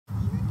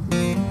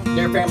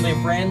Dear family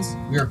and friends,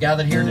 we are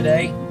gathered here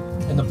today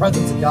in the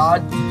presence of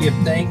God to give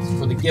thanks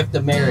for the gift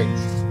of marriage,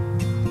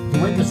 to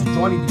witness the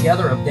joining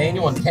together of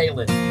Daniel and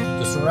Caitlin,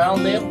 to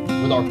surround them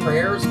with our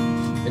prayers,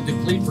 and to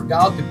plead for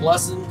God to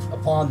blessing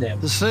upon them.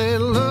 They say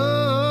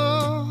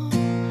love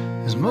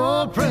is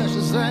more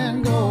precious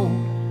than gold.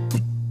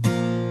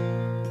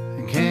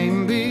 It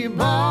can't be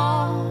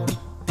bought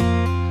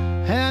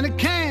and it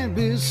can't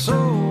be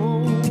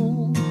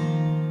sold.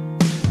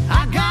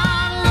 I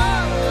got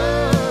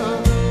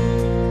love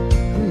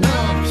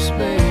enough to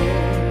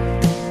spare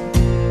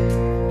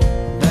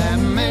that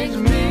makes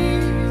me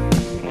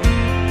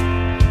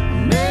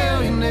a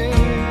millionaire.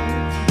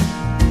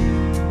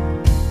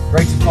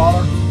 Gracious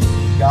Father,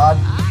 God,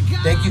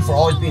 thank you for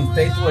always being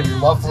faithful in your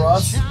love for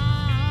us.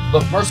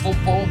 Look merciful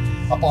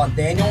upon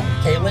Daniel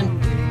and Caitlin,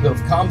 who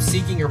have come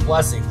seeking your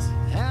blessings.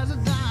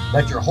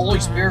 Let your Holy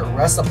Spirit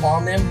rest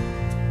upon them,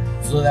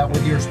 so that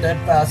with your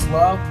steadfast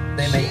love,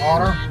 they may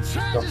honor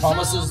the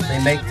promises they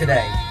make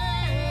today.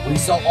 We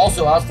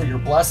also ask for your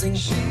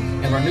blessings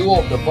and renewal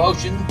of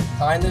devotion,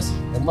 kindness,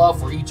 and love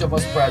for each of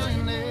us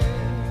present.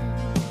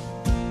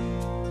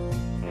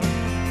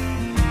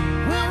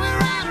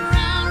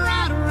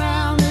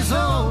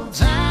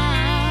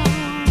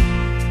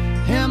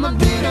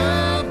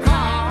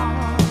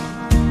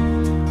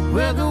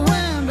 Where the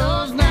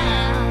windows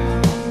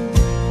down,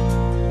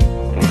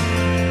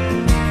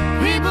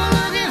 people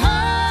look at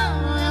her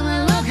and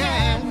they look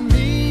at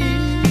me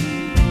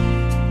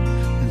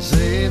and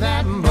say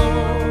that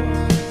boy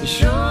is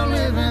sure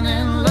living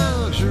in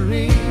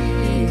luxury,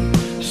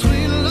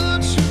 sweet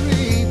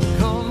luxury,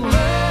 because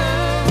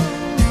love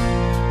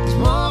is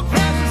more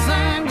precious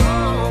than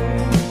gold.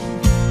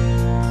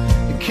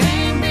 It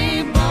can't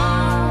be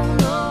bought,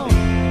 no,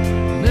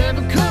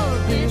 never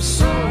could be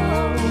sold.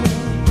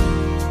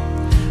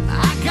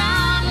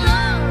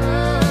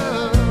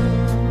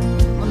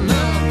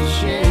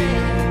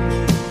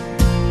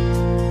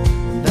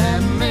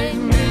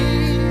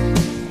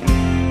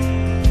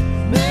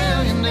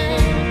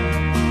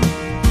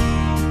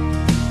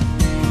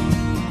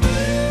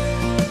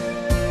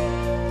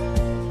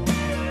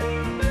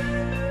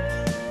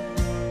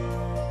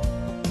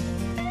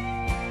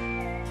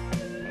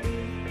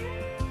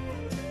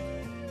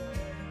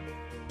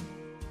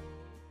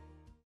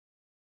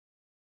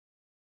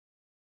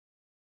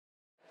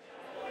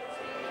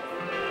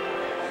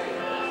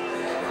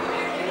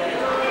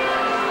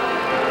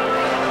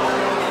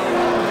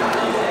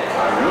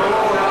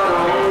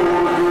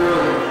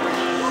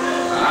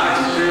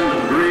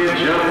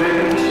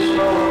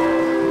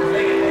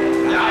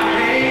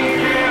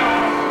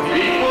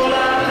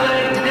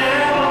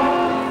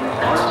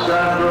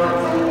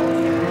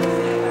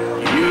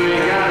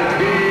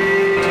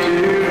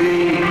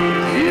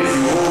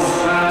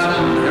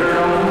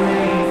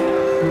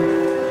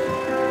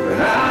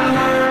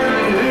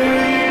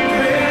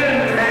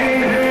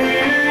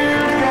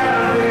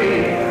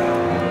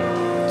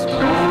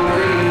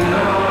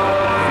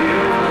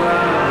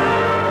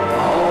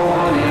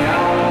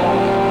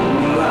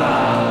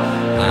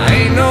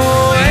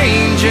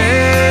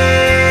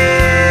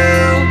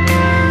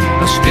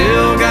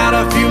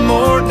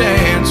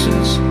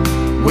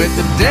 With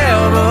the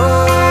devil,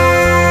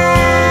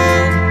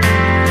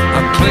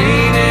 I'm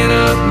cleaning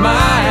up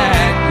my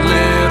act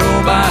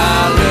little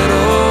by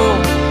little.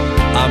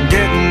 I'm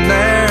getting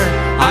there.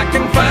 I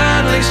can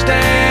finally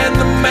stand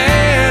the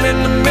man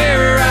in the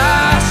mirror.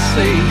 I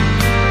see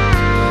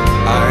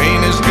I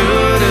ain't as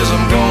good as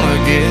I'm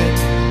gonna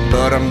get,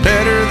 but I'm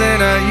better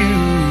than I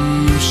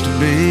used to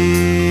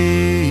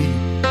be.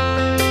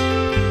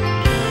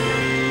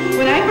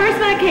 When I first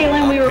met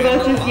Caitlin, we were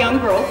both just young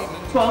girls.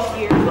 12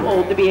 years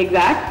old to be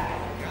exact.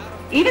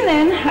 Even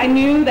then, I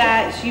knew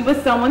that she was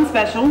someone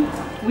special.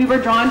 We were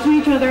drawn to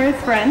each other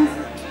as friends,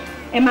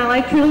 and my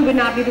life truly would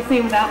not be the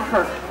same without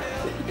her.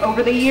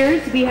 Over the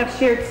years, we have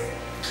shared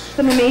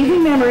some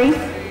amazing memories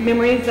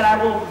that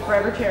I will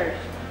forever cherish.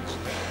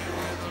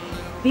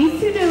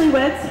 These two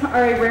newlyweds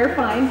are a rare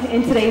find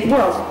in today's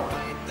world.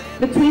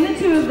 Between the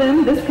two of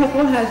them, this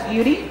couple has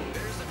beauty,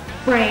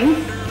 brains,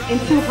 and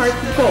two hearts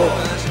of gold.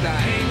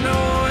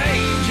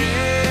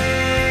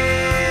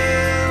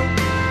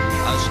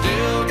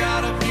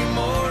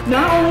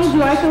 Not only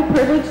do I feel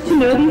privileged to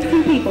know these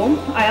two people,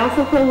 I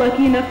also feel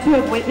lucky enough to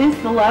have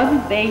witnessed the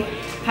love they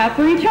have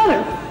for each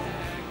other.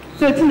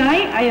 So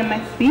tonight, I end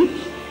my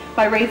speech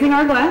by raising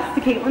our glass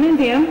to Caitlin and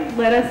Dan.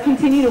 Let us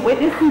continue to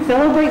witness and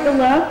celebrate the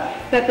love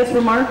that this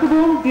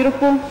remarkable,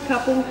 beautiful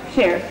couple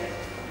share.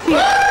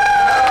 Cheers.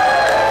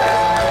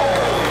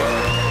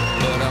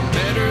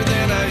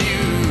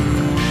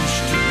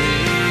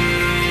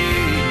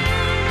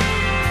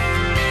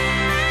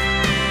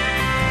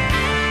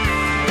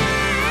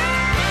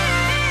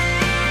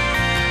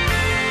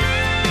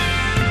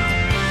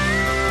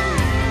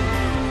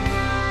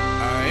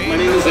 My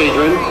name is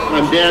Adrian.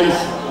 I'm Dan's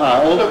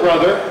older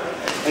brother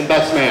and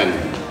best man.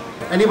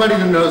 Anybody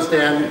who knows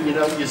Dan,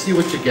 you see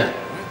what you get.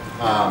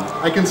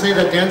 I can say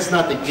that Dan's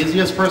not the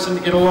easiest person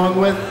to get along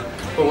with,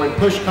 but when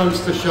push comes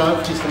to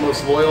shove, he's the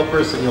most loyal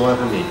person you'll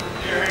ever meet.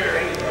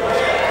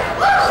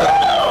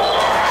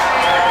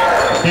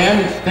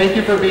 Dan, thank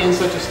you for being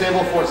such a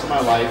stable force in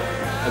my life,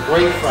 a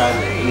great friend,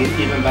 and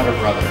an even better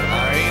brother.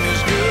 I ain't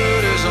as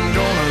good as I'm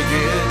gonna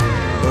get,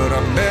 but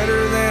I'm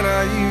better than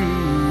I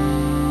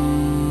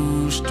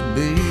used to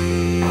be.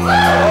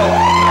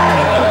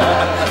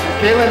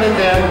 Kaylin and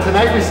Dan,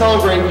 tonight we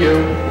celebrate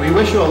you. We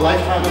wish you a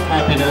lifetime of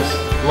happiness,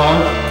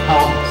 love,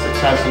 health,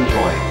 success, and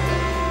joy.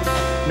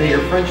 May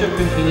your friendship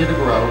continue to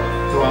grow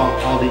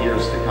throughout all the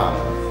years to come.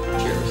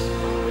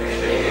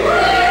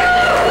 Cheers.